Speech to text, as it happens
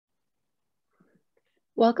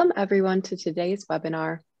Welcome everyone to today's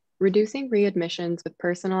webinar, Reducing Readmissions with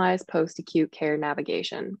Personalized Post-Acute Care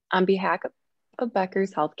Navigation. On behalf of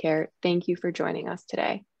Becker's Healthcare, thank you for joining us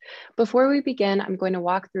today. Before we begin, I'm going to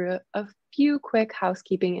walk through a few quick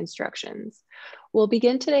housekeeping instructions. We'll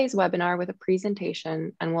begin today's webinar with a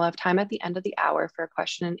presentation, and we'll have time at the end of the hour for a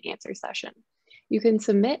question and answer session. You can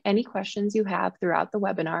submit any questions you have throughout the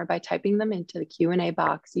webinar by typing them into the Q&A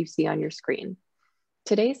box you see on your screen.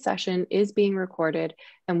 Today's session is being recorded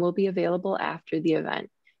and will be available after the event.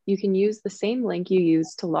 You can use the same link you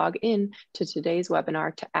used to log in to today's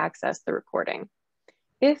webinar to access the recording.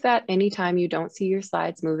 If at any time you don't see your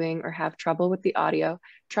slides moving or have trouble with the audio,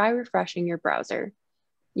 try refreshing your browser.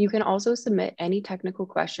 You can also submit any technical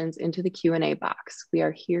questions into the Q&A box. We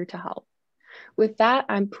are here to help. With that,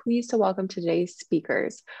 I'm pleased to welcome today's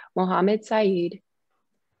speakers, Mohammed Saeed.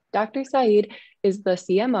 Dr. Saeed is the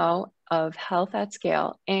CMO of Health at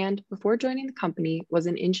Scale, and before joining the company was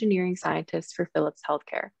an engineering scientist for Philips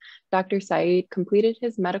Healthcare. Dr. Saeed completed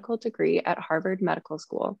his medical degree at Harvard Medical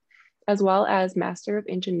School, as well as Master of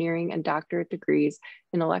Engineering and doctorate degrees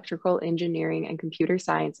in Electrical Engineering and Computer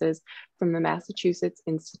Sciences from the Massachusetts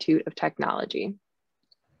Institute of Technology.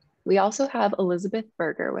 We also have Elizabeth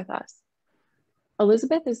Berger with us.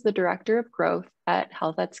 Elizabeth is the Director of Growth at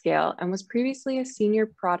Health at Scale and was previously a Senior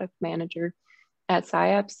Product Manager at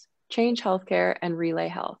SciAps, Change Healthcare, and Relay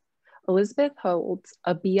Health. Elizabeth holds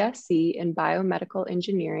a BSc in Biomedical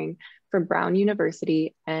Engineering from Brown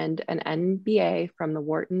University and an MBA from the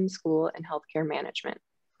Wharton School in Healthcare Management.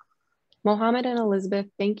 Mohammed and Elizabeth,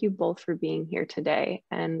 thank you both for being here today.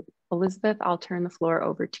 And Elizabeth, I'll turn the floor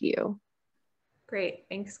over to you. Great,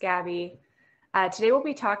 thanks, Gabby. Today we'll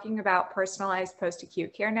be talking about personalized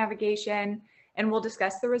post-acute care navigation, and we'll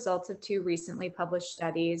discuss the results of two recently published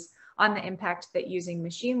studies on the impact that using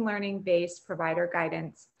machine learning-based provider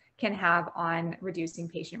guidance can have on reducing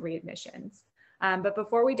patient readmissions. But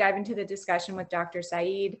before we dive into the discussion with Dr.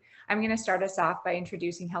 Saeed, I'm going to start us off by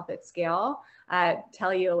introducing Health at Scale,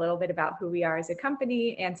 tell you a little bit about who we are as a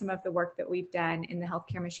company and some of the work that we've done in the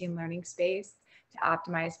healthcare machine learning space to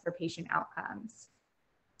optimize for patient outcomes.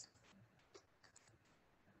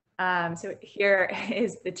 So here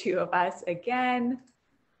is the two of us again.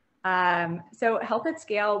 So Health at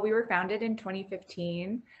Scale, we were founded in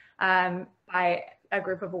 2015 by a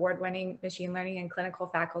group of award-winning machine learning and clinical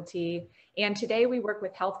faculty. And today we work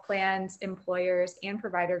with health plans, employers, and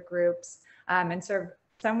provider groups and serve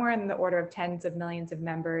somewhere in the order of tens of millions of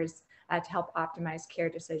members to help optimize care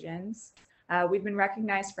decisions. We've been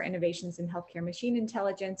recognized for innovations in healthcare machine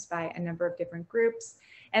intelligence by a number of different groups.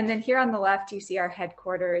 And then here on the left, you see our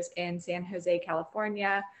headquarters in San Jose,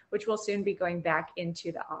 California, which will soon be going back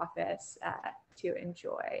into the office to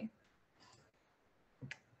enjoy.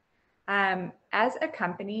 As a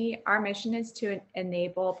company, our mission is to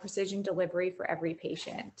enable precision delivery for every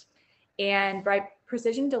patient. And by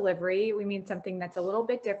precision delivery, we mean something that's a little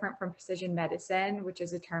bit different from precision medicine, which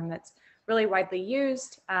is a term that's really widely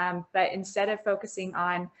used. But instead of focusing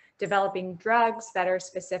on developing drugs that are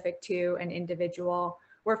specific to an individual,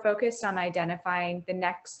 we're focused on identifying the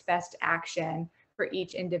next best action for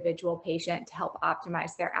each individual patient to help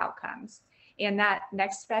optimize their outcomes. And that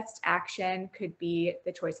next best action could be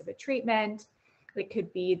the choice of a treatment. It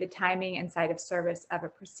could be the timing and site of service of a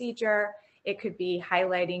procedure. It could be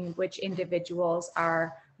highlighting which individuals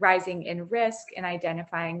are rising in risk and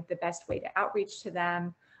identifying the best way to outreach to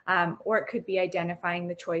them. Or it could be identifying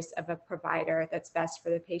the choice of a provider that's best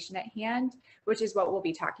for the patient at hand, which is what we'll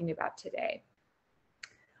be talking about today.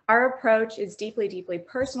 Our approach is deeply, deeply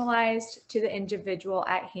personalized to the individual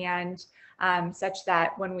at hand, such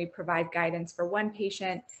that when we provide guidance for one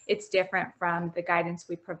patient, it's different from the guidance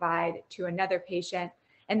we provide to another patient.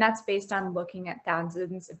 And that's based on looking at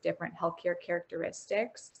thousands of different healthcare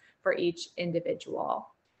characteristics for each individual.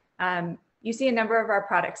 You see a number of our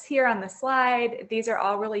products here on the slide. These are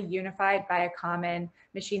all really unified by a common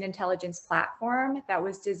machine intelligence platform that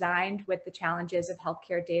was designed with the challenges of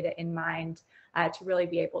healthcare data in mind to really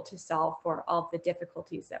be able to solve for all of the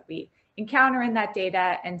difficulties that we encounter in that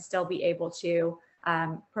data and still be able to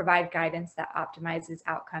provide guidance that optimizes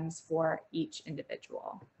outcomes for each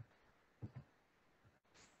individual.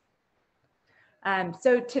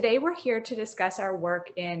 So today we're here to discuss our work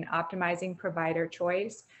in optimizing provider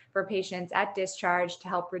choice for patients at discharge to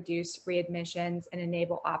help reduce readmissions and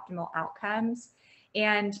enable optimal outcomes.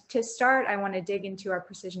 And to start, I want to dig into our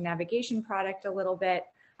precision navigation product a little bit,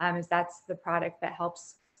 as that's the product that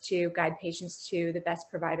helps to guide patients to the best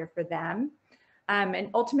provider for them. And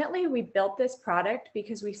ultimately, we built this product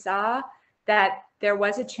because we saw that there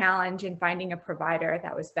was a challenge in finding a provider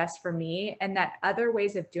that was best for me, and that other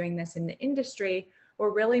ways of doing this in the industry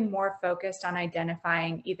were really more focused on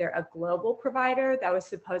identifying either a global provider that was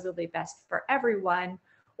supposedly best for everyone,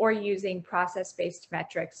 or using process-based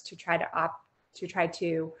metrics to try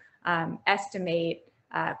to estimate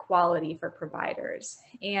quality for providers.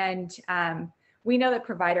 And we know that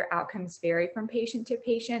provider outcomes vary from patient to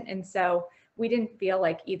patient, and so we didn't feel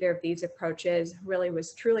like either of these approaches really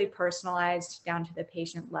was truly personalized down to the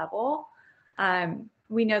patient level.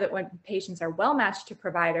 We know that when patients are well matched to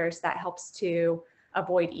providers, that helps to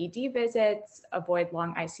avoid ED visits, avoid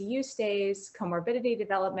long ICU stays, comorbidity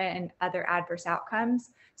development, and other adverse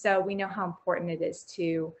outcomes. So we know how important it is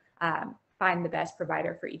to find the best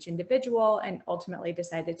provider for each individual, and ultimately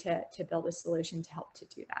decided to build a solution to help to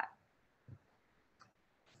do that.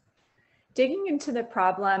 Digging into the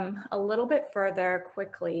problem a little bit further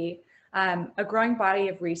quickly, a growing body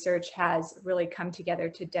of research has really come together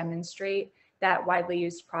to demonstrate that widely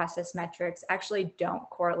used process metrics actually don't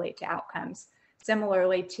correlate to outcomes.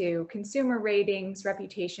 Similarly to consumer ratings,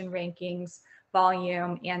 reputation rankings,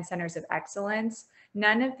 volume, and centers of excellence,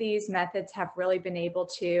 none of these methods have really been able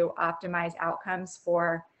to optimize outcomes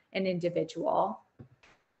for an individual.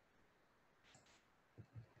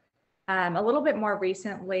 A little bit more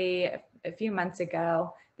recently, a few months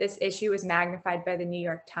ago, this issue was magnified by the New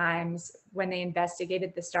York Times when they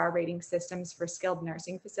investigated the star rating systems for skilled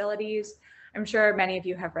nursing facilities. I'm sure many of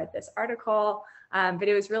you have read this article, but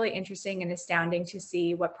it was really interesting and astounding to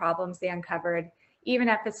see what problems they uncovered, even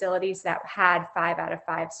at facilities that had 5 out of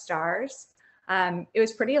 5 stars. It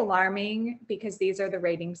was pretty alarming because these are the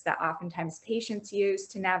ratings that oftentimes patients use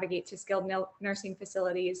to navigate to skilled nursing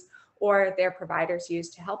facilities, or their providers use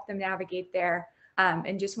to help them navigate there,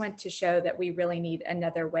 and just went to show that we really need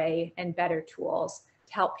another way and better tools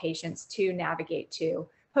to help patients to navigate to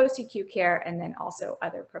post-acute care and then also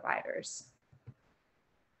other providers.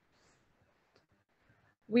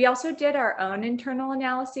 We also did our own internal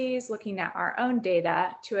analyses looking at our own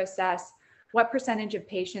data to assess what percentage of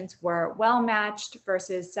patients were well matched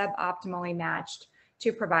versus suboptimally matched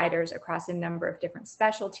to providers across a number of different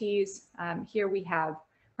specialties. Here we have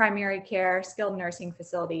primary care, skilled nursing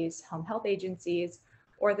facilities, home health agencies,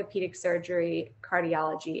 orthopedic surgery,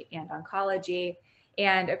 cardiology, and oncology.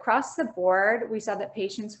 And across the board, we saw that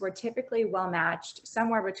patients were typically well matched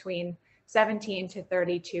somewhere between 17 to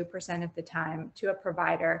 32% of the time to a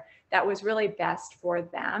provider that was really best for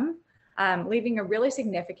them, leaving a really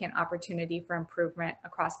significant opportunity for improvement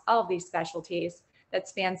across all of these specialties that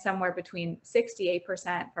span somewhere between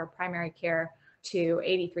 68% for primary care to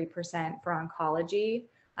 83% for oncology,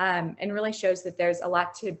 and really shows that there's a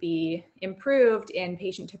lot to be improved in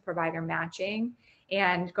patient to provider matching,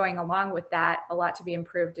 and going along with that, a lot to be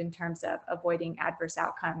improved in terms of avoiding adverse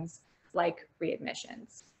outcomes like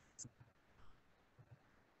readmissions.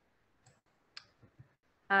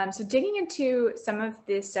 So digging into some of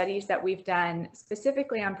the studies that we've done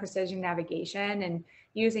specifically on precision navigation and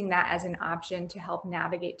using that as an option to help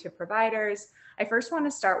navigate to providers, I first want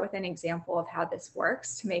to start with an example of how this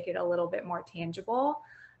works to make it a little bit more tangible.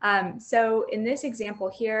 So in this example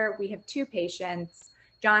here, we have 2 patients,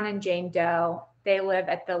 John and Jane Doe. They live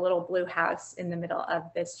at the little blue house in the middle of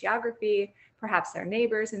this geography. Perhaps they're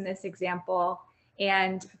neighbors in this example.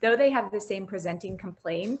 And though they have the same presenting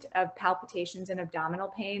complaint of palpitations and abdominal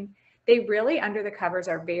pain, they really under the covers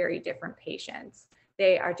are very different patients.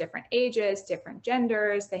 They are different ages, different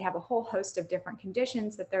genders. They have a whole host of different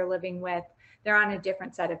conditions that they're living with. They're on a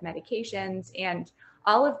different set of medications. And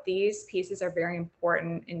all of these pieces are very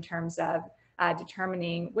important in terms of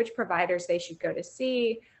determining which providers they should go to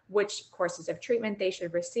see, which courses of treatment they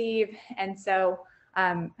should receive. And so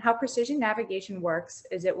how precision navigation works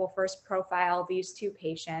is it will first profile these 2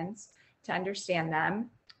 patients to understand them.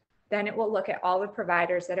 Then it will look at all the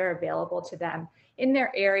providers that are available to them in their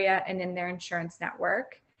area and in their insurance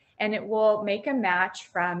network. And it will make a match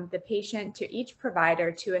from the patient to each provider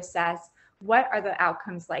to assess what are the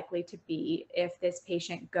outcomes likely to be if this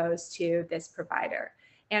patient goes to this provider.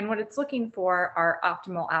 And what it's looking for are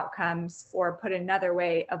optimal outcomes, or put another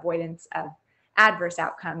way, avoidance of adverse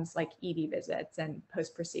outcomes like ED visits and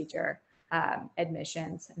post-procedure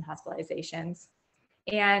admissions and hospitalizations.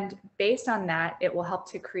 And based on that, it will help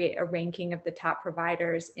to create a ranking of the top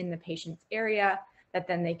providers in the patient's area that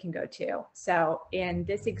then they can go to. So in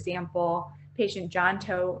this example, patient John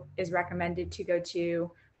Doe is recommended to go to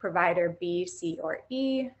provider B, C, or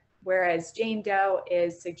E, whereas Jane Doe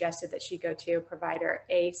is suggested that she go to provider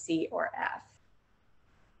A, C, or F.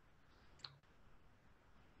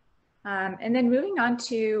 And then moving on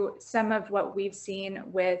to some of what we've seen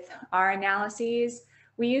with our analyses,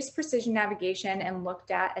 we used precision navigation and looked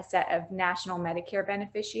at a set of national Medicare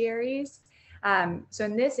beneficiaries. So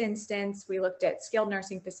in this instance, we looked at skilled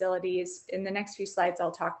nursing facilities. In the next few slides,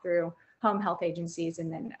 I'll talk through home health agencies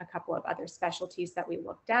and then a couple of other specialties that we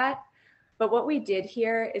looked at. But what we did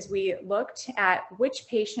here is we looked at which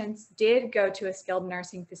patients did go to a skilled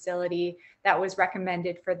nursing facility that was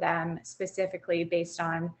recommended for them specifically based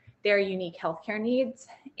on their unique healthcare needs.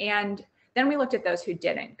 And then we looked at those who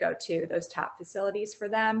didn't go to those top facilities for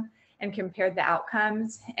them and compared the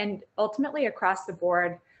outcomes. And ultimately across the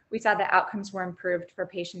board, we saw that outcomes were improved for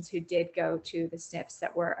patients who did go to the SNFs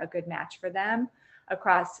that were a good match for them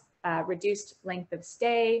across reduced length of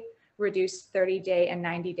stay, reduced 30-day and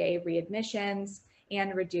 90-day readmissions,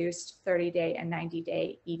 and reduced 30-day and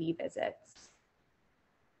 90-day ED visits.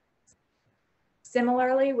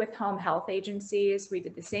 Similarly, with home health agencies, we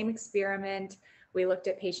did the same experiment. We looked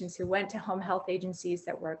at patients who went to home health agencies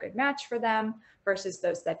that were a good match for them versus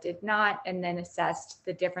those that did not, and then assessed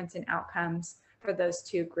the difference in outcomes for those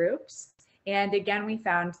two groups. And again, we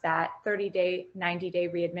found that 30-day, 90-day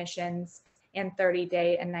readmissions and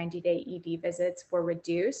 30-day and 90-day ED visits were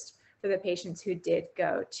reduced for the patients who did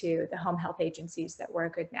go to the home health agencies that were a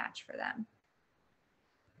good match for them.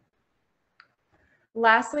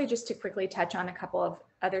 Lastly, just to quickly touch on a couple of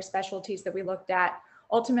other specialties that we looked at.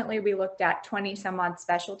 Ultimately, we looked at 20 some odd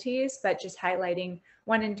specialties, but just highlighting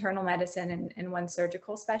one internal medicine and one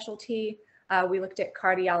surgical specialty. We looked at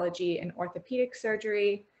cardiology and orthopedic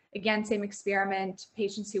surgery. Again, same experiment,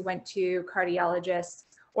 patients who went to cardiologists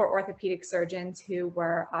or orthopedic surgeons who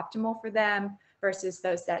were optimal for them versus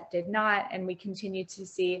those that did not. And we continued to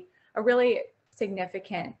see a really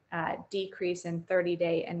significant decrease in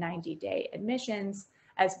 30-day and 90-day admissions,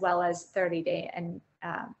 as well as 30-day and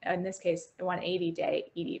in this case,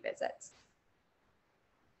 180-day ED visits.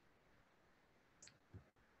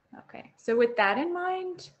 Okay, so with that in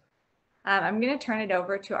mind, I'm going to turn it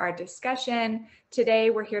over to our discussion. Today,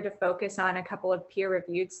 we're here to focus on a couple of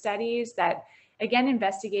peer-reviewed studies that, again,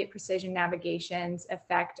 investigate precision navigation's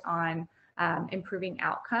effect on improving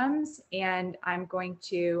outcomes. And I'm going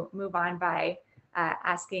to move on by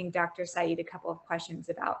asking Dr. Saeed a couple of questions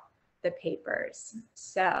about the papers.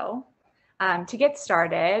 So to get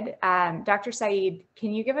started, Dr. Saeed,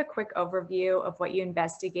 can you give a quick overview of what you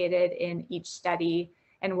investigated in each study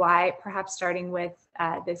and why, perhaps starting with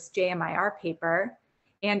this JMIR paper?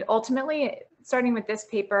 And ultimately, starting with this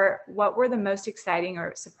paper, what were the most exciting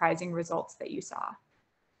or surprising results that you saw?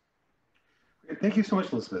 Thank you so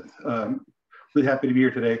much, Elizabeth. Really happy to be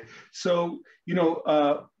here today. So, we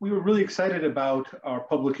were really excited about our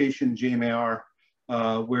publication, JMIR,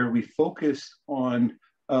 where we focused on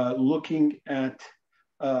looking at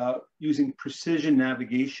using precision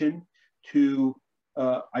navigation to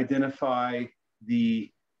identify the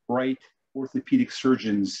right orthopedic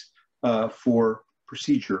surgeons for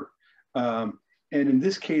procedure. And in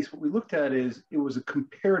this case, what we looked at is it was a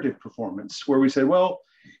comparative performance where we said, well,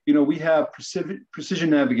 we have precision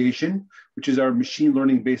navigation, which is our machine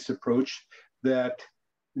learning based approach that,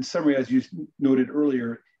 in summary, as you noted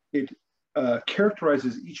earlier, it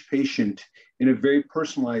characterizes each patient in a very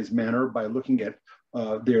personalized manner by looking at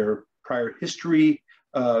their prior history,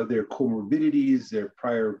 their comorbidities, their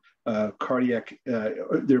prior cardiac,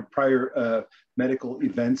 their prior medical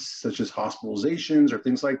events such as hospitalizations or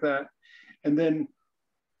things like that. And then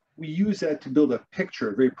we use that to build a picture,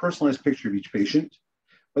 a very personalized picture of each patient.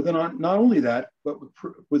 But then not only that, but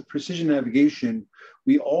with precision navigation,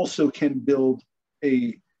 we also can build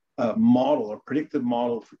a model, a predictive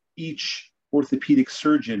model for each orthopedic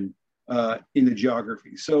surgeon in the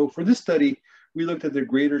geography. So for this study, we looked at the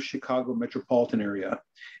greater Chicago metropolitan area,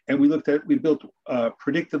 and we built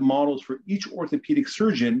predictive models for each orthopedic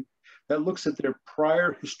surgeon that looks at their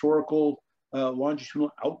prior historical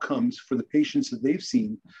longitudinal outcomes for the patients that they've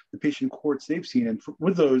seen, the patient cohorts they've seen. And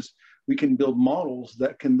with those, we can build models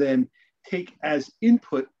that can then take as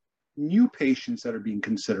input new patients that are being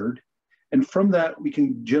considered. And from that, we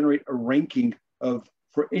can generate a ranking of,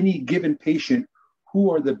 for any given patient,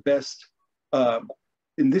 who are the best.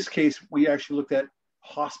 In this case, we actually looked at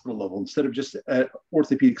hospital level instead of just at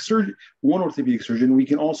orthopedic surgeon, one orthopedic surgeon. We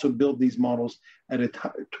can also build these models at an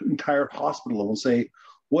entire hospital level and say,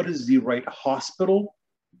 what is the right hospital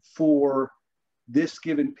for this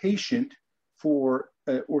given patient for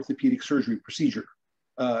an orthopedic surgery procedure?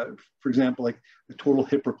 For example, like a total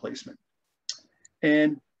hip replacement.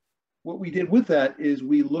 And what we did with that is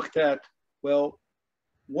we looked at, well,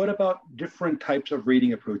 what about different types of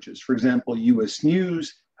rating approaches? For example, US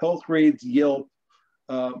News, Health Rates, Yelp,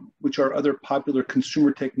 which are other popular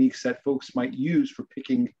consumer techniques that folks might use for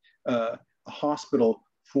picking a hospital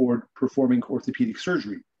for performing orthopedic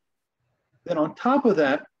surgery. Then on top of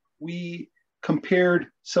that, we compared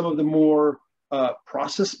some of the more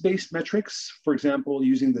process-based metrics, for example,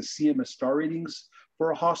 using the CMS star ratings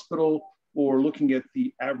for a hospital, or looking at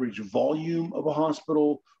the average volume of a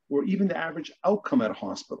hospital, or even the average outcome at a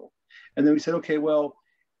hospital. And then we said, okay, well,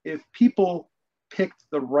 if people picked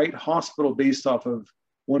the right hospital based off of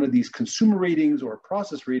one of these consumer ratings or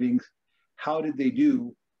process ratings, how did they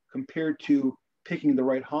do compared to picking the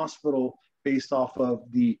right hospital based off of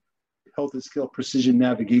the health at scale precision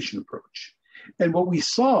navigation approach? And what we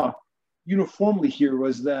saw uniformly here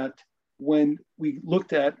was that when we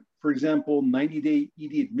looked at, for example, 90-day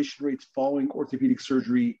ED admission rates following orthopedic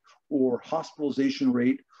surgery, or hospitalization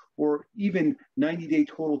rate, or even 90-day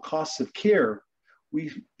total costs of care,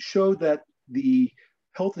 we showed that the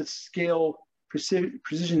health at scale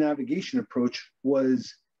precision navigation approach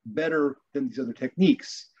was better than these other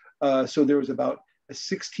techniques. So there was about a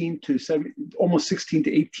 16 to 7, almost 16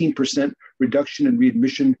 to 18% reduction in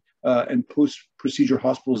readmission and post-procedure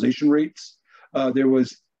hospitalization rates. There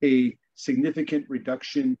was a significant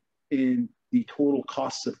reduction in the total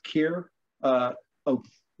costs of care of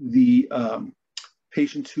the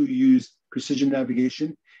patients who use precision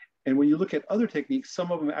navigation. And when you look at other techniques,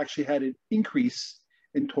 some of them actually had an increase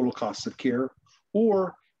in total costs of care,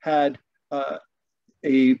 or had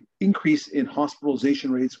a increase in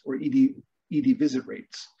hospitalization rates or ED visit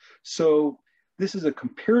rates. So this is a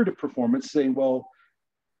comparative performance saying, well,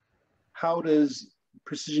 how does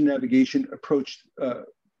precision navigation approach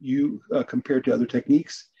compared to other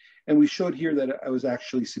techniques? And we showed here that I was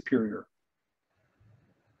actually superior.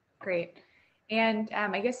 Great. And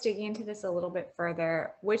I guess digging into this a little bit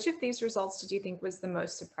further, which of these results did you think was the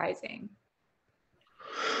most surprising?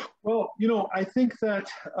 Well, I think that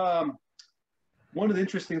one of the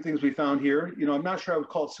interesting things we found here, I'm not sure I would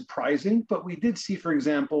call it surprising, but we did see, for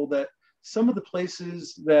example, that some of the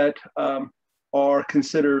places that are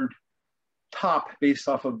considered top based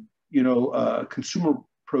off of, consumer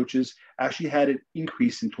approaches actually had an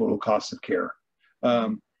increase in total cost of care.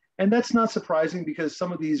 And that's not surprising because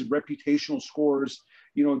some of these reputational scores,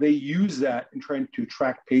 they use that in trying to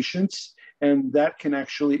attract patients, and that can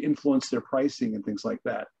actually influence their pricing and things like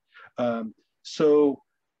that. So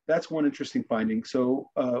that's one interesting finding. So,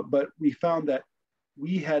 but we found that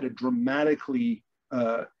we had a dramatically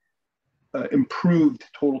improved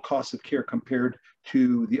total cost of care compared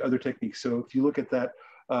to the other techniques. So if you look at that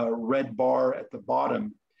red bar at the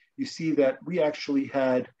bottom, you see that we actually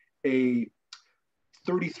had a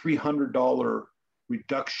 $3,300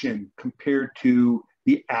 reduction compared to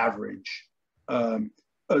the average,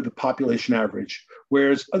 the population average,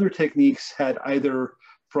 whereas other techniques had either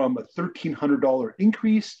from a $1,300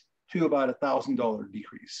 increase to about a $1,000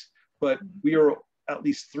 decrease. But we are at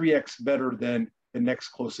least 3x better than the next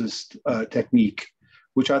closest technique,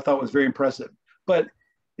 which I thought was very impressive. But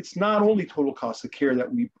it's not only total cost of care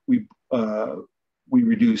that we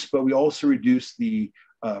reduce, but we also reduce the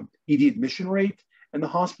ED admission rate and the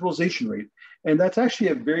hospitalization rate. And that's actually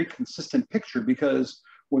a very consistent picture, because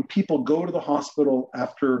when people go to the hospital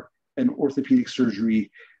after an orthopedic surgery,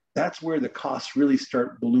 that's where the costs really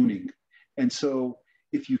start ballooning. And so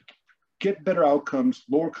if you get better outcomes,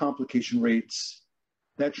 lower complication rates,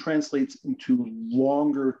 that translates into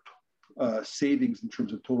longer savings in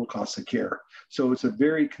terms of total cost of care. So it's a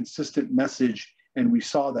very consistent message, and we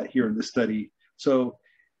saw that here in this study. So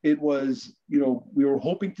it was, we were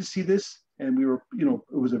hoping to see this, and we were, it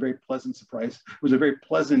was a very pleasant surprise. It was a very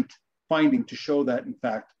pleasant finding to show that, in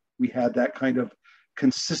fact, we had that kind of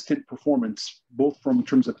consistent performance, both from in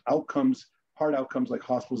terms of outcomes, hard outcomes like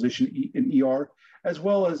hospitalization in ER, as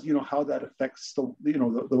well as, how that affects the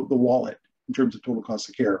wallet in terms of total cost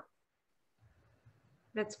of care.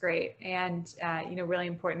 That's great. And, really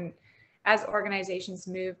important as organizations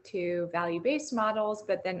move to value-based models,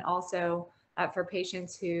 but then also for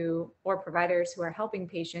patients or providers who are helping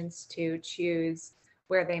patients to choose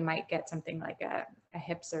where they might get something like a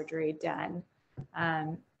hip surgery done.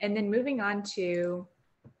 And then moving on to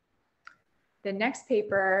the next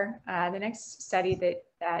paper, the next study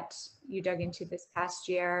that you dug into this past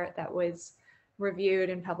year that was reviewed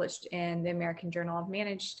and published in the American Journal of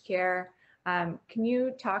Managed Care. Can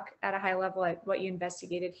you talk at a high level at what you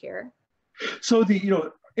investigated here? So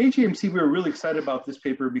AJMC, we were really excited about this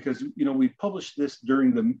paper because, we published this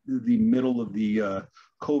during the middle of the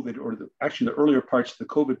COVID, or actually the earlier parts of the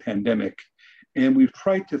COVID pandemic. And we've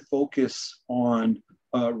tried to focus on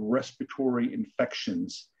respiratory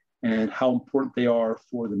infections and how important they are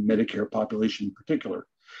for the Medicare population in particular.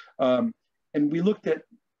 And we looked at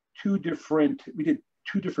two different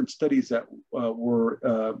studies that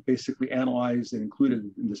were basically analyzed and included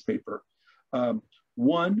in this paper.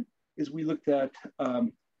 One is we looked at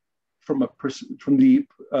from the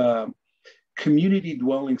community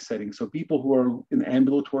dwelling settings, so people who are in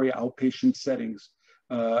ambulatory outpatient settings,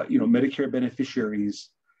 Medicare beneficiaries,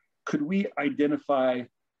 could we identify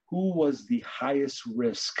who was the highest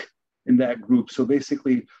risk in that group? So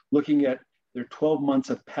basically looking at their 12 months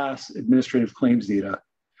of past administrative claims data,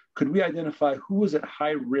 could we identify who was at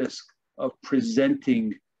high risk of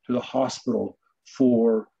presenting to the hospital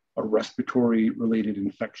for a respiratory related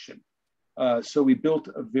infection? So we built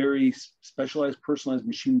a very specialized, personalized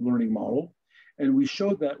machine learning model. And we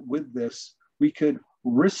showed that with this, we could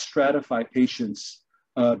risk stratify patients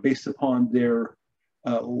based upon their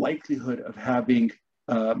likelihood of having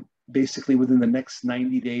basically within the next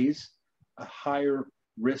 90 days, a higher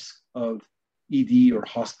risk of ED or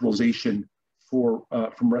hospitalization from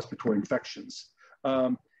respiratory infections.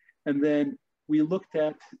 And then we looked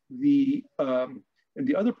at in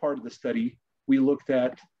the other part of the study, we looked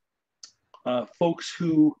at folks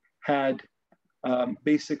who had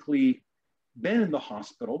basically been in the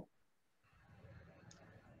hospital,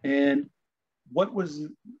 and what was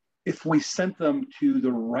if we sent them to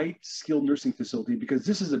the right skilled nursing facility, because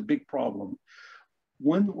this is a big problem.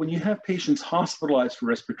 When you have patients hospitalized for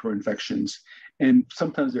respiratory infections, and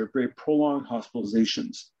sometimes they're very prolonged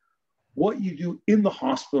hospitalizations, what you do in the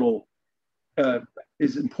hospital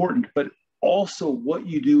is important, but also what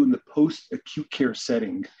you do in the post-acute care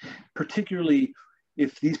setting, particularly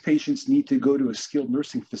if these patients need to go to a skilled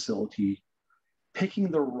nursing facility,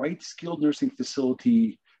 picking the right skilled nursing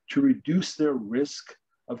facility to reduce their risk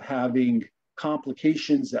of having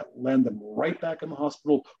complications that land them right back in the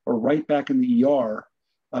hospital or right back in the ER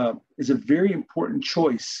is a very important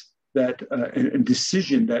choice and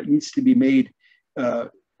decision that needs to be made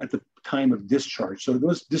at the time of discharge. So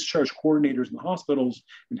those discharge coordinators in the hospitals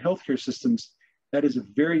and healthcare systems, that is a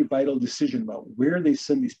very vital decision about where they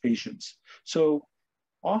send these patients. So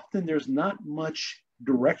often there's not much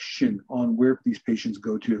direction on where these patients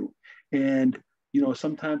go to. And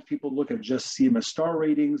sometimes people look at just CMS star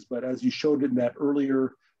ratings, but as you showed in that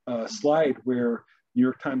earlier slide where New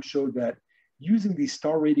York Times showed that using these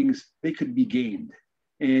star ratings, they could be gamed.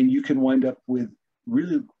 And you can wind up with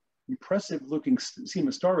really impressive looking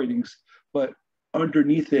CMS star ratings, but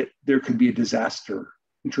underneath it, there could be a disaster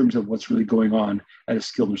in terms of what's really going on at a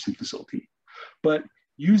skilled nursing facility. But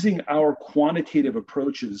using our quantitative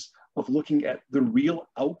approaches of looking at the real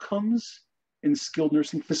outcomes in skilled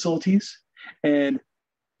nursing facilities and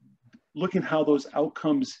looking how those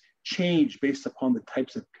outcomes change based upon the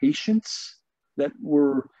types of patients that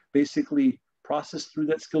were basically processed through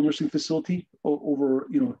that skilled nursing facility over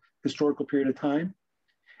historical period of time,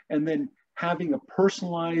 and then having a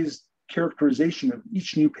personalized characterization of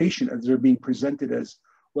each new patient as they're being presented as,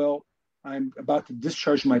 well, I'm about to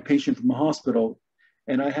discharge my patient from the hospital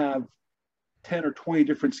and I have 10 or 20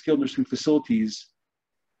 different skilled nursing facilities.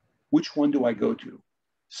 Which one do I go to?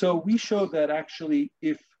 So we showed that actually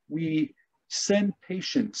if we send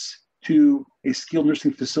patients to a skilled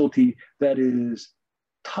nursing facility that is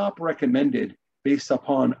top recommended based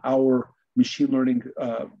upon our machine learning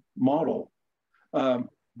model,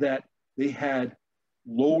 that they had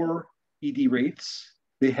lower ED rates,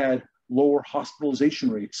 they had lower hospitalization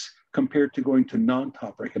rates compared to going to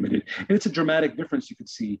non-top recommended. And it's a dramatic difference you could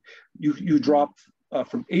see. You dropped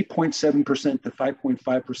from 8.7% to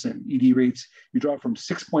 5.5% ED rates. You drop from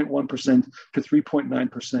 6.1% to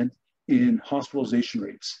 3.9% in hospitalization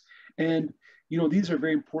rates. And these are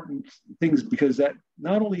very important things because that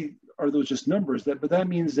not only are those just numbers, but that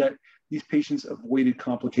means that these patients avoided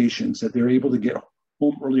complications, that they're able to get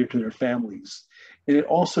home earlier to their families. And it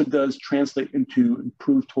also does translate into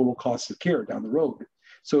improved total costs of care down the road.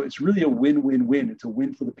 So it's really a win-win-win. It's a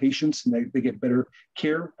win for the patients and they get better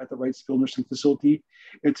care at the right skilled nursing facility.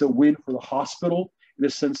 It's a win for the hospital in the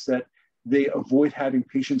sense that they avoid having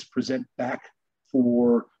patients present back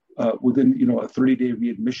for within a 30-day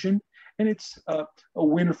readmission. And it's a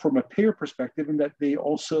win from a payer perspective in that they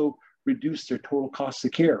also reduce their total costs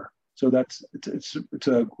of care. So it's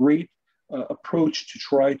a great approach to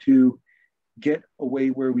try to get a way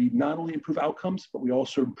where we not only improve outcomes, but we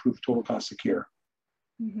also improve total costs of care.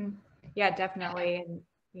 Mm-hmm. Yeah, definitely.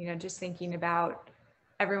 And, just thinking about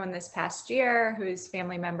everyone this past year whose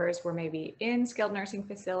family members were maybe in skilled nursing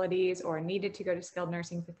facilities or needed to go to skilled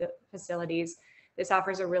nursing facilities, this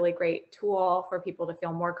offers a really great tool for people to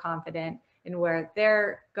feel more confident in where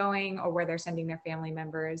they're going or where they're sending their family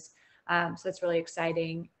members. So that's really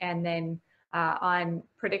exciting. And then on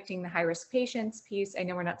predicting the high-risk patients piece, I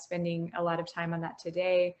know we're not spending a lot of time on that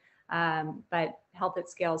today, but Health at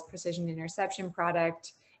Scale's precision interception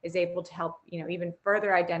product is able to help, even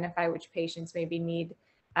further identify which patients maybe need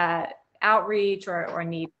outreach or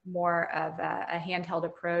need more of a handheld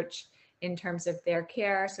approach. in terms of their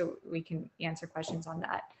care. So we can answer questions on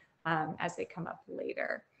that as they come up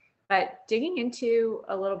later. But digging into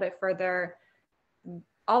a little bit further,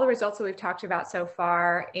 all the results that we've talked about so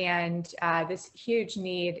far and this huge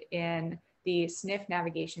need in the SNF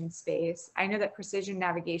navigation space. I know that precision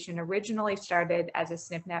navigation originally started as a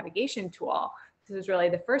SNF navigation tool. This was really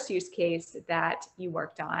the first use case that you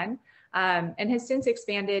worked on, and has since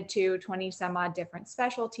expanded to 20 some odd different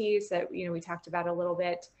specialties that we talked about a little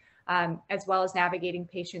bit, as well as navigating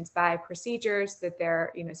patients by procedures that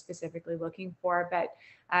they're specifically looking for. But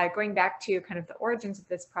going back to kind of the origins of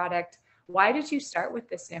this product, why did you start with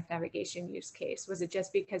the SNF navigation use case? Was it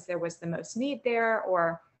just because there was the most need there,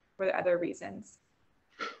 or were there other reasons?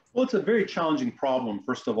 Well, it's a very challenging problem.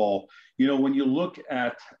 First of all, when you look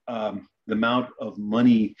at the amount of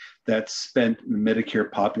money that's spent in the Medicare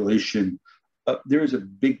population, there is a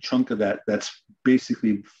big chunk of that that's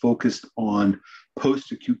basically focused on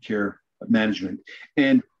post-acute care management.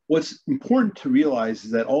 And what's important to realize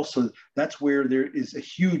is that also that's where there is a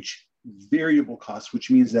huge variable cost, which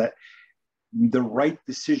means that the right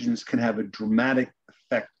decisions can have a dramatic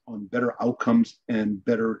effect on better outcomes and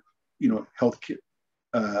better, health care,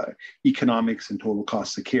 economics and total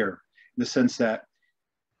costs of care. In the sense that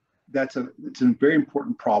it's a very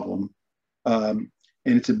important problem, and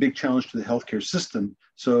it's a big challenge to the healthcare system.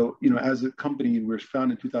 So, as a company, we were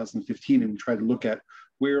founded in 2015, and we tried to look at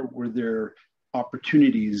where were there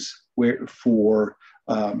opportunities for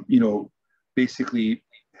basically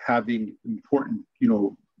having important,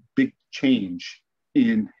 big change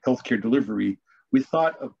in healthcare delivery. We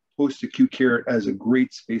thought of post-acute care as a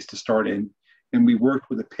great space to start in, and we worked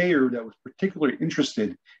with a payer that was particularly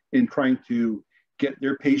interested in trying to get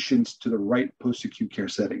their patients to the right post-acute care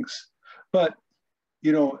settings. But,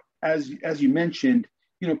 as you mentioned,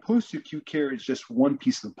 post-acute care is just one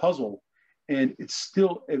piece of the puzzle, and it's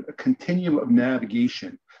still a continuum of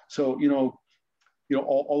navigation. So,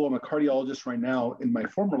 although I'm a cardiologist right now, in my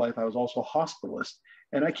former life, I was also a hospitalist.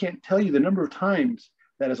 And I can't tell you the number of times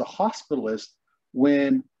that as a hospitalist,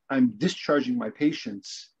 when I'm discharging my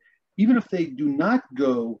patients, even if they do not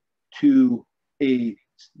go to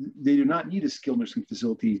they do not need a skilled nursing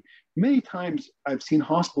facility, many times I've seen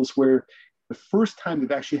hospitals where the first time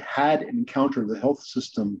they've actually had an encounter with the health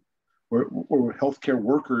system or healthcare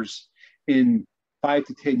workers in 5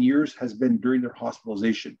 to 10 years has been during their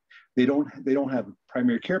hospitalization. They don't have a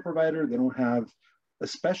primary care provider. They don't have a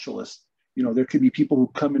specialist. There could be people who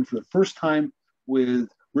come in for the first time with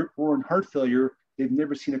rip-roaring heart failure. They've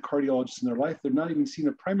never seen a cardiologist in their life. They've not even seen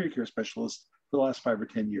a primary care specialist for the last 5 or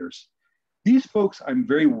 10 years. These folks I'm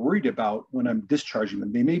very worried about when I'm discharging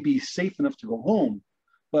them. They may be safe enough to go home,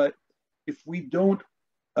 but if we don't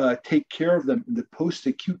take care of them in the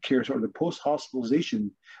post-acute care or the post-hospitalization,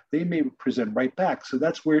 they may present right back. So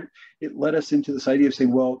that's where it led us into this idea of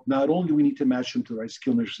saying, well, not only do we need to match them to the right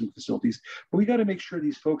skilled nursing facilities, but we got to make sure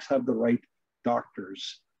these folks have the right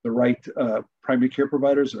doctors, the right primary care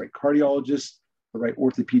providers, the right cardiologists, the right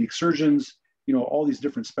orthopedic surgeons, all these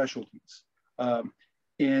different specialties.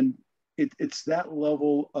 And it's that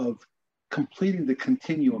level of completing the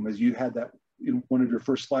continuum, as you had that in one of your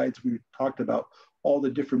first slides. We talked about all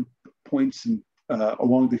the different points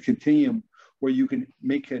along the continuum where you can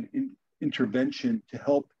make an intervention to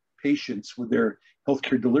help patients with their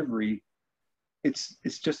healthcare delivery. It's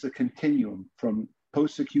just a continuum from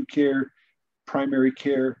post-acute care, primary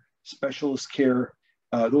care, specialist care.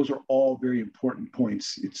 Those are all very important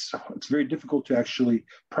points. It's very difficult to actually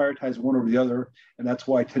prioritize one over the other. And that's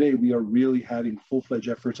why today we are really having full-fledged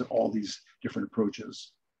efforts at all these different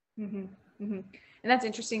approaches. Mm-hmm, mm-hmm. And that's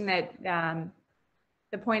interesting that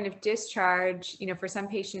the point of discharge, for some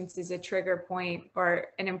patients is a trigger point or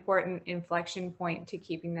an important inflection point to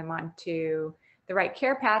keeping them onto the right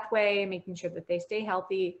care pathway, making sure that they stay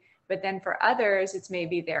healthy. But then for others, it's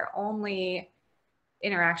maybe their only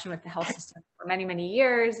interaction with the health system for many, many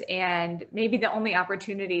years, and maybe the only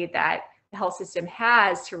opportunity that the health system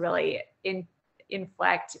has to really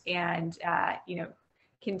inflect and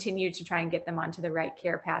continue to try and get them onto the right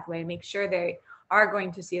care pathway, make sure they are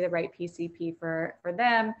going to see the right PCP for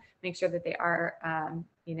them, make sure that they are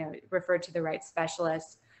referred to the right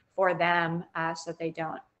specialists for them, so that they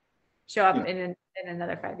don't show up in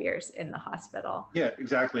another 5 years in the hospital. Yeah,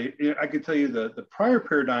 exactly. I could tell you the prior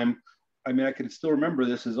paradigm, I can still remember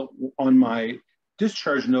this, is on my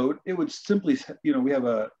discharge note, it would simply, we have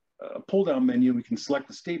a pull down menu, we can select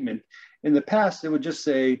a statement. In the past, it would just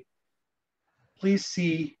say, please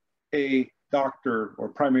see a doctor or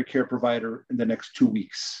primary care provider in the next 2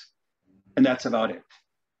 weeks. And that's about it.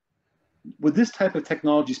 With this type of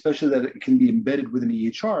technology, especially that it can be embedded within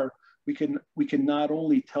EHR, we can not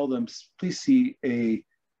only tell them, please see a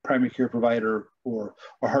primary care provider or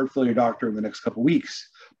a heart failure doctor in the next couple of weeks,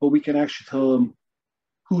 but we can actually tell them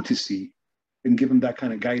who to see and give them that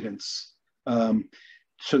kind of guidance,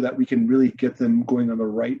 so that we can really get them going on the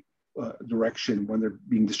right direction when they're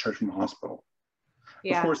being discharged from the hospital.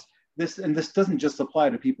 Yeah. Of course, this doesn't just apply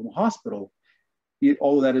to people in the hospital.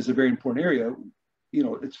 Although that is a very important area,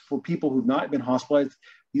 it's for people who've not been hospitalized.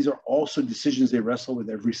 These are also decisions they wrestle with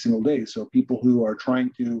every single day. So people who are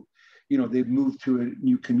trying to, they've moved to a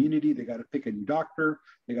new community, they got to pick a new doctor,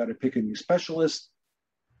 they got to pick a new specialist.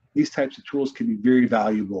 These types of tools can be very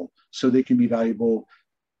valuable. So they can be valuable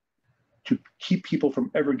to keep people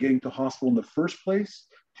from ever getting to hospital in the first place,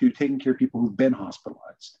 to taking care of people who've been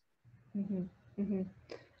hospitalized. Mm-hmm. Mm-hmm.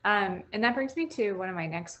 And that brings me to one of my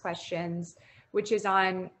next questions, which is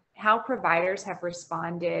on how providers have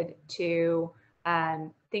responded to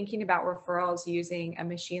thinking about referrals using a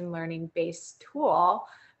machine learning based tool,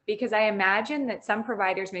 because I imagine that some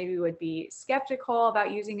providers maybe would be skeptical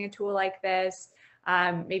about using a tool like this.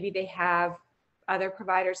 Maybe they have other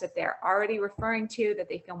providers that they're already referring to that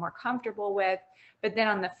they feel more comfortable with. But then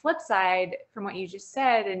on the flip side, from what you just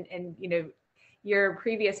said, and your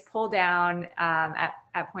previous pull down at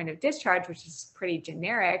point of discharge, which is pretty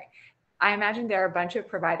generic, I imagine there are a bunch of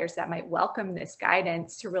providers that might welcome this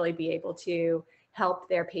guidance to really be able to help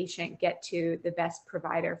their patient get to the best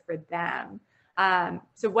provider for them.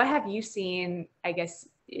 So what have you seen, I guess,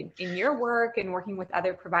 in your work and working with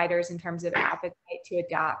other providers in terms of appetite to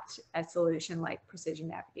adopt a solution like precision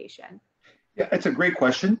navigation? Yeah, it's a great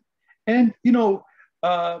question. And, to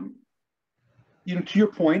your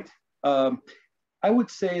point, I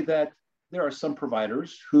would say that there are some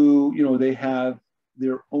providers who, they have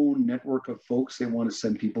their own network of folks they want to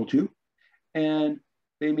send people to, and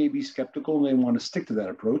they may be skeptical and they want to stick to that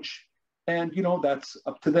approach. And, that's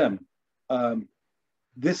up to them.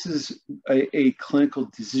 This is a clinical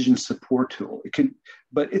decision support tool.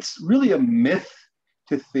 But it's really a myth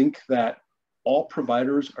to think that all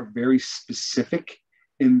providers are very specific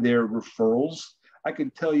in their referrals. I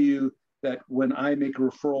can tell you that when I make a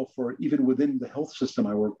referral for even within the health system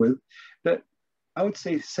I work with, that I would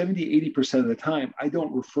say 70, 80% of the time, I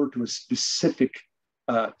don't refer to a specific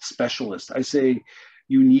specialist. I say,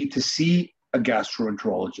 you need to see a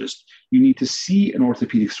gastroenterologist. You need to see an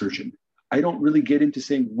orthopedic surgeon. I don't really get into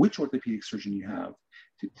saying which orthopedic surgeon you have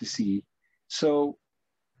to see. So,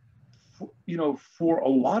 for a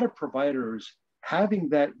lot of providers, having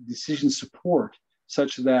that decision support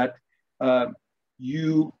such that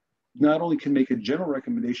you not only can make a general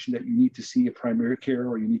recommendation that you need to see a primary care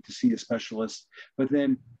or you need to see a specialist, but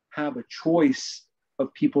then have a choice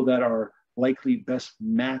of people that are likely best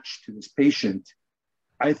matched to this patient,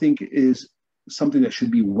 I think is something that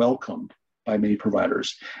should be welcomed by many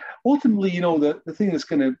providers. Ultimately, the thing that's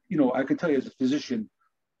going to, I can tell you as a physician,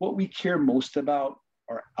 what we care most about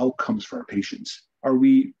are outcomes for our patients. Are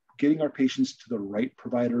we getting our patients to the right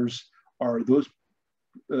providers? Are those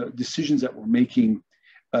decisions that we're making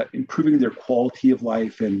improving their quality of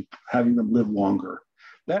life and having them live longer?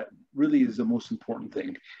 That really is the most important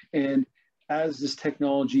thing. And as this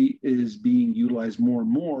technology is being utilized more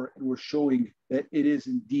and more, and we're showing that it is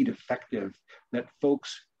indeed effective, that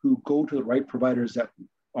folks who go to the right providers that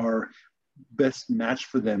are best matched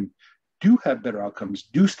for them do have better outcomes,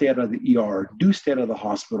 do stay out of the ER, do stay out of the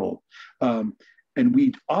hospital. And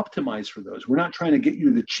we optimize for those. We're not trying to get you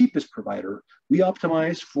to the cheapest provider. We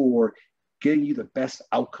optimize for getting you the best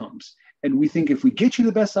outcomes. And we think if we get you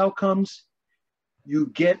the best outcomes, you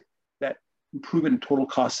get that improvement in total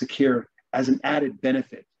cost of care as an added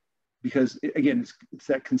benefit. Because again, it's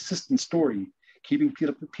that consistent story. Keeping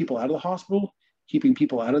people out of the hospital, keeping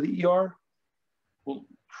people out of the ER will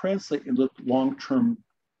translate into long-term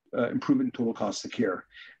improvement in total cost of care.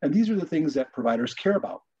 And these are the things that providers care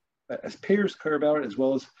about, as payers care about, as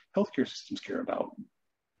well as healthcare systems care about.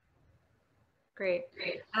 Great.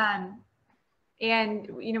 And,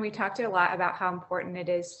 we talked a lot about how important it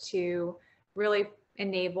is to really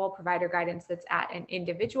enable provider guidance that's at an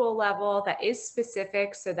individual level, that is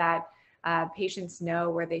specific, so that patients know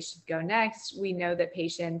where they should go next. We know that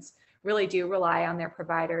patients really do rely on their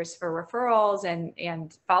providers for referrals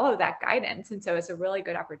and follow that guidance. And so it's a really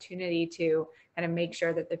good opportunity to kind of make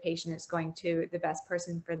sure that the patient is going to the best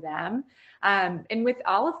person for them. And with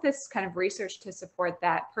all of this kind of research to support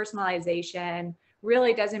that personalization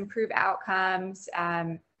really does improve outcomes,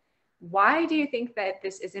 why do you think that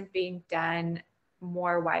this isn't being done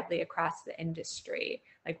more widely across the industry?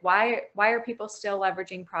 Like, why are people still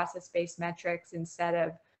leveraging process-based metrics instead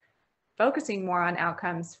of focusing more on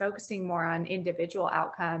outcomes, focusing more on individual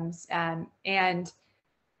outcomes? And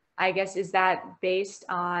I guess, is that based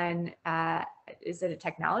on, is it a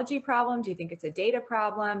technology problem? Do you think it's a data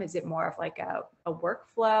problem? Is it more of like a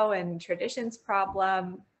workflow and traditions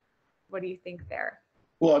problem? What do you think there?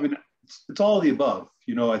 Well, I mean, it's all of the above.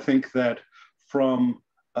 You know, I think that from,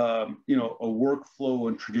 you know, a workflow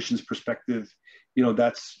and traditions perspective, you know,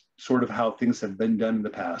 that's sort of how things have been done in the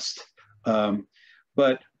past.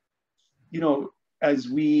 But, you know, as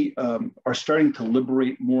we are starting to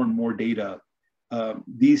liberate more and more data,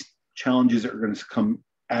 these challenges are going to come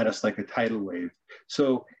at us like a tidal wave.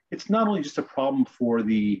 So it's not only just a problem for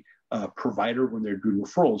the provider when they're doing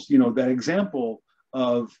referrals. You know, that example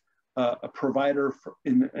of a provider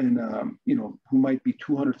in you know, who might be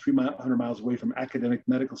 200, 300 miles away from academic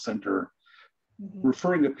medical center,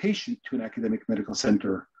 referring a patient to an academic medical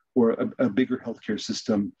center or a bigger healthcare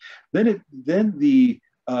system, then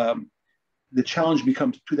the challenge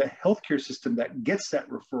becomes to the healthcare system that gets that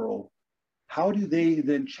referral. How do they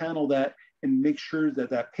then channel that and make sure that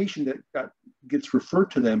that patient that gets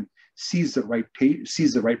referred to them sees the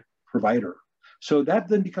right provider? So that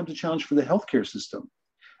then becomes a challenge for the healthcare system.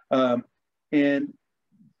 And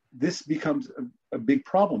this becomes a big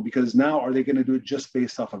problem, because now are they going to do it just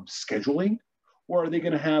based off of scheduling, or are they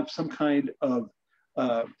going to have some kind of,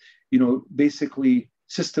 you know, basically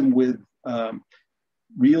system with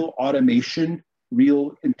real automation,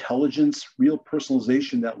 real intelligence, real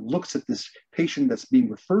personalization that looks at this patient that's being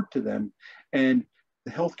referred to them. And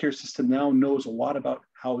the healthcare system now knows a lot about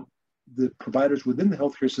how the providers within the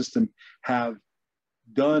healthcare system have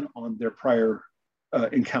done on their prior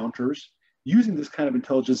encounters. Using this kind of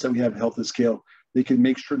intelligence that we have at Health at Scale, they can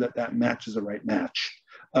make sure that that match is the right match.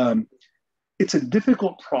 It's a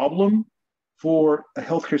difficult problem for a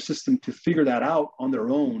healthcare system to figure that out on their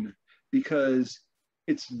own, because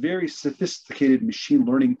it's very sophisticated machine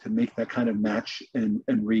learning to make that kind of match and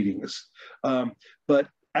readings. But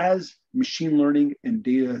as machine learning and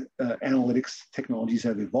data analytics technologies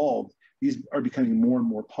have evolved, these are becoming more and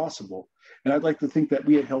more possible. And I'd like to think that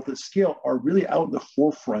we at Health at Scale are really out in the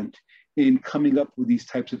forefront in coming up with these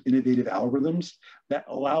types of innovative algorithms that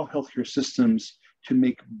allow healthcare systems to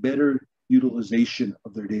make better utilization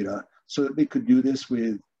of their data, so that they could do this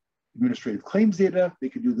with administrative claims data, they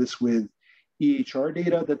could do this with EHR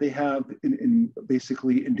data that they have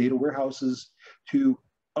basically in data warehouses, to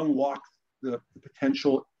unlock the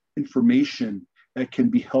potential information that can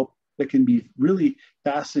be really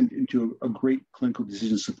fastened into a great clinical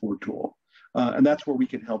decision support tool. And that's where we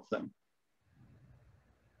can help them.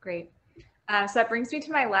 Great. So that brings me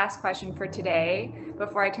to my last question for today,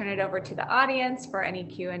 before I turn it over to the audience for any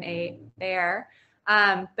Q&A there.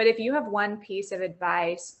 But if you have one piece of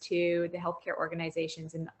advice to the healthcare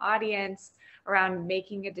organizations in the audience around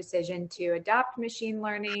making a decision to adopt machine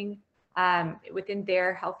learning within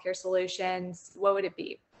their healthcare solutions, what would it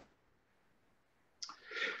be?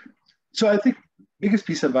 So I think the biggest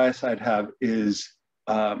piece of advice I'd have is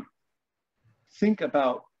think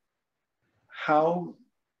about how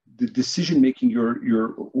the decision-making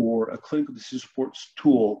or a clinical decision support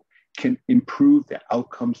tool can improve the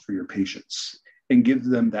outcomes for your patients and give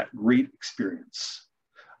them that great experience.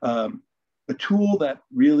 A tool that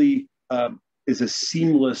really is as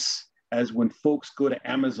seamless as when folks go to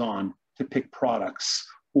Amazon to pick products,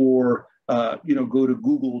 or you know, go to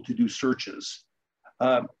Google to do searches.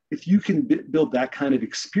 If you can build that kind of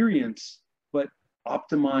experience, but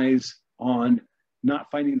optimize on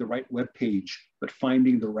not finding the right web page, but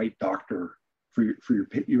finding the right doctor for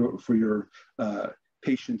your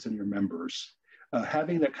patients and your members.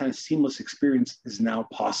 Having that kind of seamless experience is now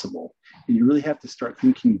possible. And you really have to start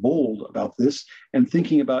thinking bold about this, and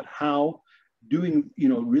thinking about how doing, you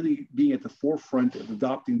know, really being at the forefront of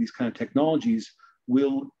adopting these kind of technologies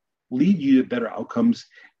will lead you to better outcomes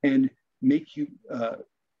and make you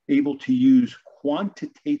able to use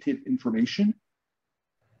quantitative information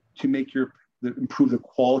to make improve the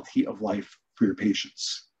quality of life for your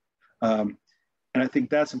patients. And I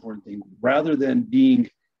think that's an important thing, rather than being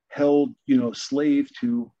held, you know, slave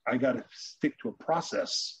to, I got to stick to a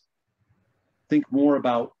process. Think more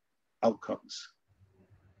about outcomes.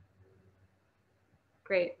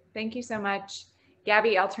 Great. Thank you so much.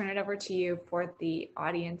 Gabby, I'll turn it over to you for the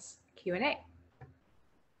audience Q&A.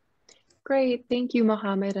 Great. Thank you,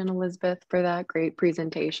 Mohammed and Elizabeth, for that great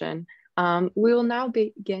presentation. We will now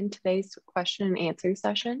begin today's question and answer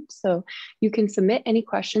session. So you can submit any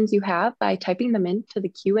questions you have by typing them into the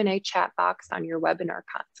Q&A chat box on your webinar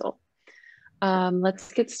console.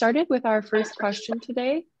 Let's get started with our first question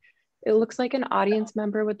today. It looks like an audience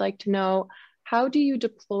member would like to know, how do you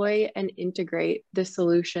deploy and integrate this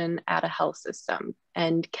solution at a health system?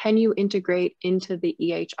 And can you integrate into the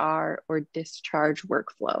EHR or discharge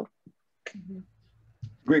workflow?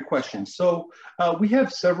 Great question. So we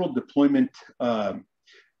have several deployment,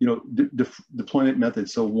 deployment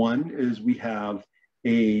methods. So one is we have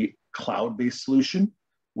a cloud-based solution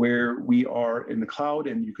where we are in the cloud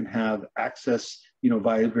and you can have access,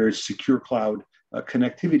 via very secure cloud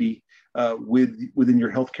connectivity within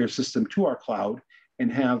your healthcare system to our cloud,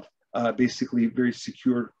 and have basically very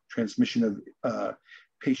secure transmission of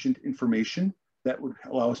patient information that would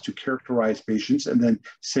allow us to characterize patients and then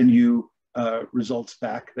send you results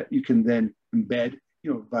back that you can then embed,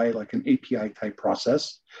 via like an API type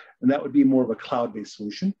process. And that would be more of a cloud-based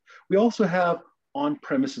solution. We also have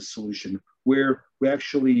on-premises solution where we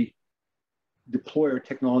actually deploy our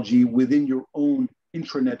technology within your own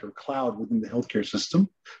intranet or cloud within the healthcare system,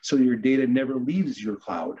 so your data never leaves your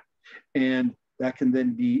cloud. And that can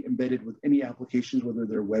then be embedded with any applications, whether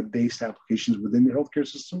they're web-based applications within the healthcare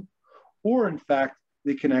system, or in fact,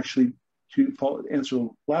 they can actually, answer the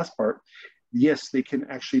last part, yes, they can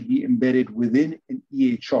actually be embedded within an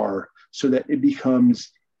EHR so that it becomes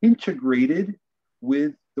integrated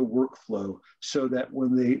with the workflow, so that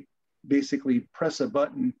when they basically press a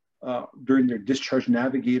button during their discharge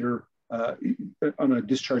navigator, on a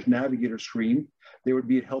discharge navigator screen, there would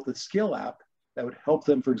be a health at scale app that would help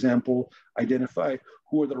them, for example, identify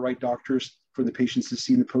who are the right doctors for the patients to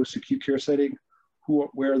see in the post-acute care setting,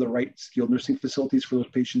 where are the right skilled nursing facilities for those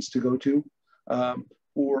patients to go to,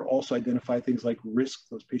 or also identify things like risk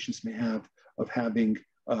those patients may have of having,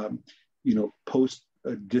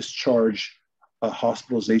 post-discharge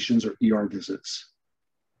hospitalizations or ER visits.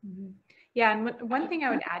 Mm-hmm. Yeah, and one thing I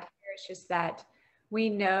would add here is just that we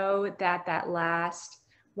know that that last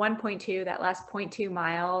 0.2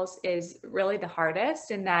 miles is really the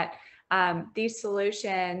hardest, and that these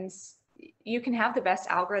solutions, you can have the best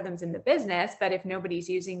algorithms in the business, but if nobody's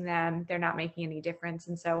using them, they're not making any difference.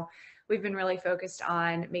 And so we've been really focused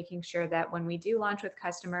on making sure that when we do launch with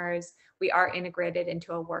customers, we are integrated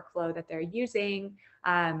into a workflow that they're using,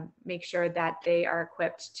 make sure that they are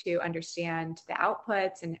equipped to understand the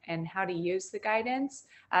outputs and how to use the guidance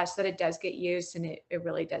so that it does get used and it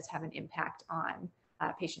really does have an impact on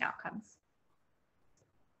patient outcomes.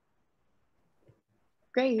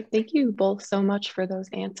 Great. Thank you both so much for those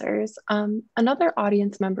answers. Another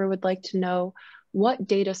audience member would like to know, what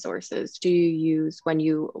data sources do you use when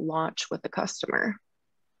you launch with a customer?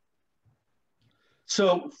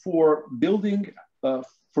 So for building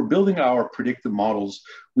our predictive models,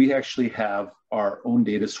 we actually have our own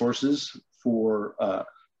data sources for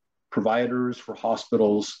providers, for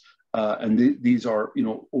hospitals, and these are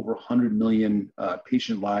over 100 million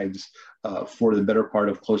patient lives for the better part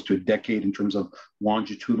of close to a decade in terms of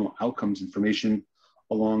longitudinal outcomes information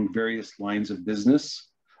along various lines of business.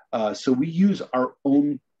 So we use our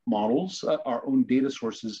own models, our own data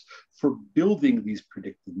sources for building these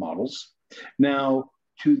predictive models. Now,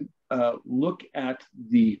 to look at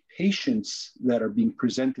the patients that are being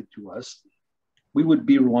presented to us, we would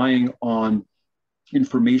be relying on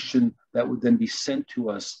information that would then be sent to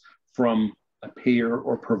us from a payer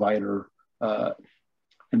or provider.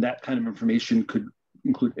 And that kind of information could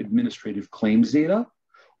include administrative claims data,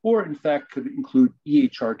 or in fact could include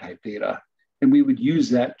EHR type data. And we would use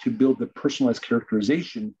that to build the personalized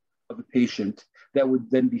characterization of a patient that would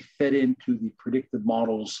then be fed into the predictive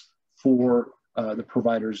models for the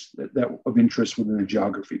providers that of interest within the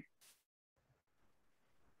geography.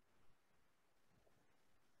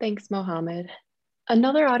 Thanks, Mohammed.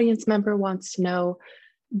 Another audience member wants to know,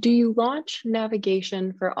 do you launch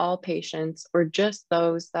navigation for all patients or just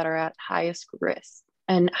those that are at highest risk?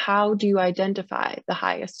 And how do you identify the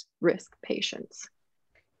highest risk patients?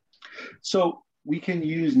 So we can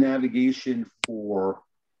use navigation for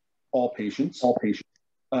all patients.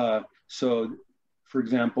 So for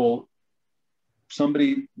example,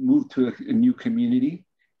 somebody moved to a new community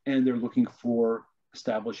and they're looking for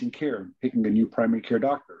establishing care, picking a new primary care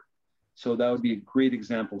doctor. So that would be a great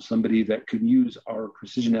example, somebody that could use our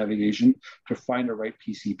precision navigation to find the right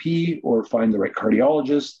PCP or find the right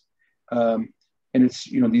cardiologist. And it's,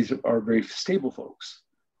 these are very stable folks.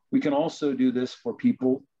 We can also do this for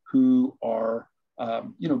people who are,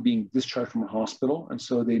 being discharged from a hospital. And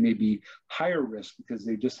so they may be higher risk because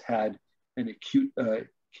they just had an acute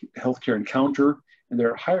healthcare encounter, and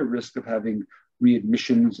they're at higher risk of having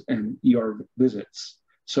readmissions and ER visits.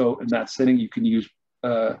 So in that setting, you can use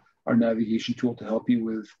our navigation tool to help you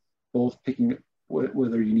with both picking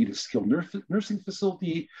whether you need a skilled nursing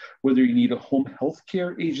facility, whether you need a home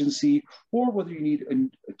healthcare agency, or whether you need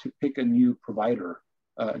to pick a new provider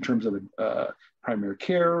in terms of primary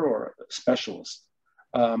care or a specialist.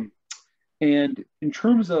 And in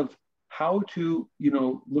terms of how to,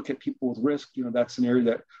 look at people with risk, that's an area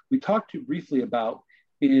that we talked to briefly about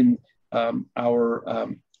in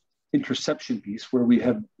our interception piece, where we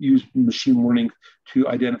have used machine learning to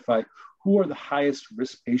identify who are the highest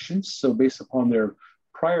risk patients. So based upon their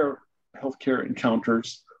prior healthcare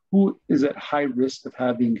encounters, who is at high risk of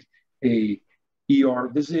having a ER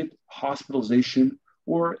visit, hospitalization,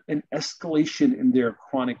 or an escalation in their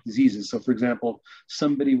chronic diseases. So for example,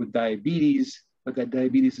 somebody with diabetes, but that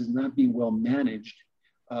diabetes is not being well managed,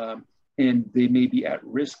 and they may be at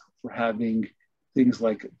risk for having things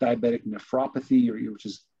like diabetic nephropathy, which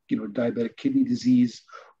is diabetic kidney disease,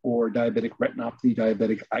 or diabetic retinopathy,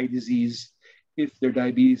 diabetic eye disease, if their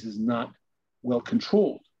diabetes is not well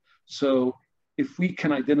controlled. So if we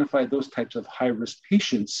can identify those types of high-risk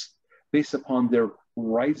patients based upon their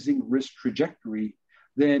rising risk trajectory,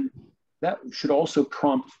 then that should also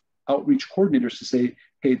prompt outreach coordinators to say,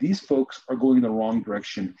 hey, these folks are going in the wrong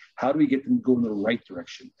direction. How do we get them to go in the right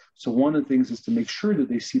direction? So one of the things is to make sure that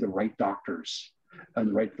they see the right doctors and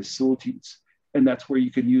the right facilities. And that's where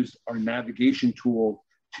you can use our navigation tool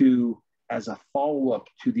as a follow-up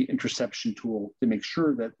to the interception tool to make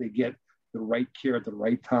sure that they get the right care at the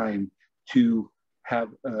right time to have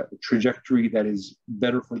a trajectory that is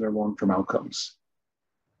better for their long-term outcomes.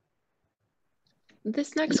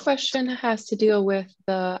 This next question has to deal with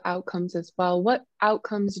the outcomes as well. What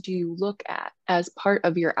outcomes do you look at as part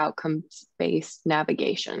of your outcomes-based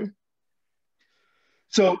navigation?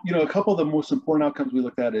 So, a couple of the most important outcomes we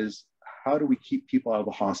looked at is how do we keep people out of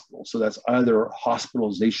the hospital? So that's either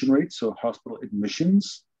hospitalization rates, so hospital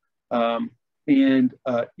admissions, and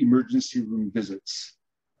emergency room visits.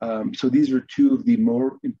 So these are two of the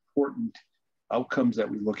more important outcomes that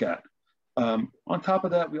we look at. On top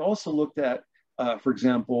of that, we also looked at, for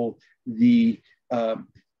example,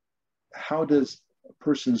 how does a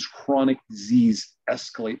person's chronic disease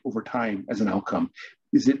escalate over time as an outcome?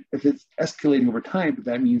 If it's escalating over time, but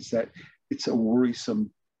that means that it's a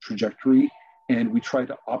worrisome trajectory, and we try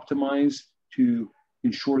to optimize to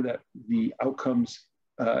ensure that the outcomes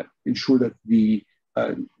ensure that the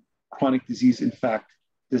chronic disease, in fact,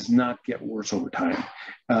 does not get worse over time.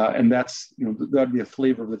 And that's, that'd be a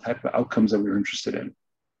flavor of the type of outcomes that we're interested in.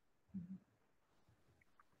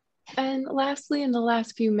 And lastly, in the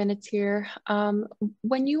last few minutes here,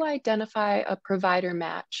 when you identify a provider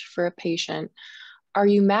match for a patient, are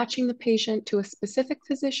you matching the patient to a specific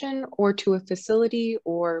physician or to a facility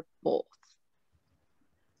or both?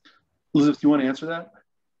 Elizabeth, do you want to answer that?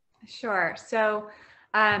 Sure. So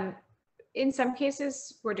in some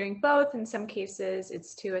cases, we're doing both. In some cases,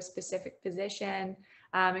 it's to a specific physician.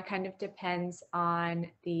 It kind of depends on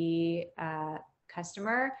the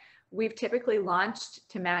customer. We've typically launched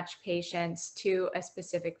to match patients to a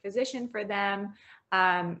specific physician for them.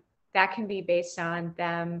 That can be based on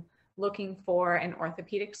them looking for an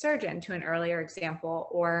orthopedic surgeon, to an earlier example,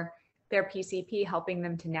 or their PCP helping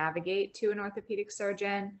them to navigate to an orthopedic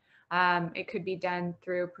surgeon. It could be done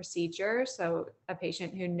through procedure. So a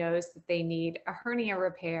patient who knows that they need a hernia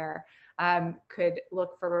repair could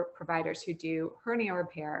look for providers who do hernia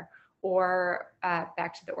repair, or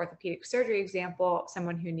back to the orthopedic surgery example,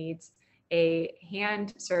 someone who needs a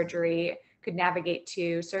hand surgery could navigate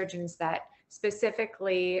to surgeons that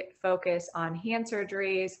specifically focus on hand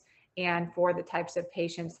surgeries and for the types of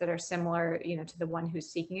patients that are similar, to the one who's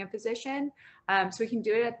seeking a physician. So we can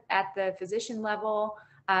do it at the physician level.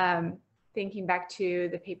 Thinking back to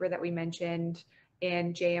the paper that we mentioned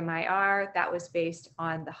in JMIR, that was based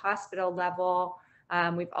on the hospital level.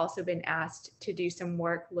 We've also been asked to do some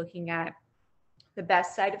work looking at the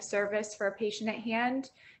best site of service for a patient at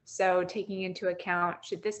hand. So taking into account,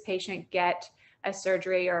 should this patient get a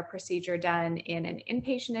surgery or a procedure done in an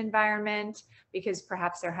inpatient environment because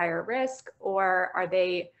perhaps they're higher risk, or are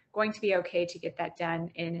they going to be okay to get that done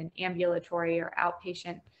in an ambulatory or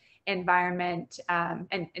outpatient environment,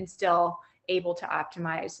 and still able to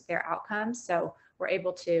optimize their outcomes? So we're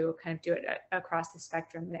able to kind of do it across the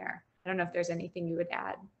spectrum there. I don't know if there's anything you would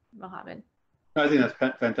add, Mohammed. I think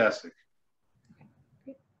that's fantastic.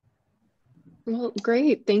 Well,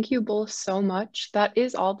 great. Thank you both so much. That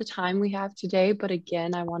is all the time we have today. But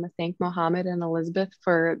again, I want to thank Mohammed and Elizabeth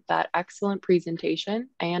for that excellent presentation,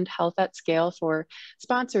 and Health at Scale for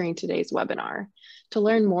sponsoring today's webinar. To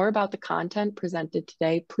learn more about the content presented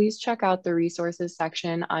today, please check out the resources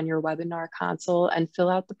section on your webinar console and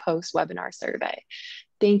fill out the post-webinar survey.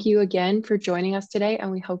 Thank you again for joining us today,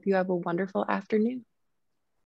 and we hope you have a wonderful afternoon.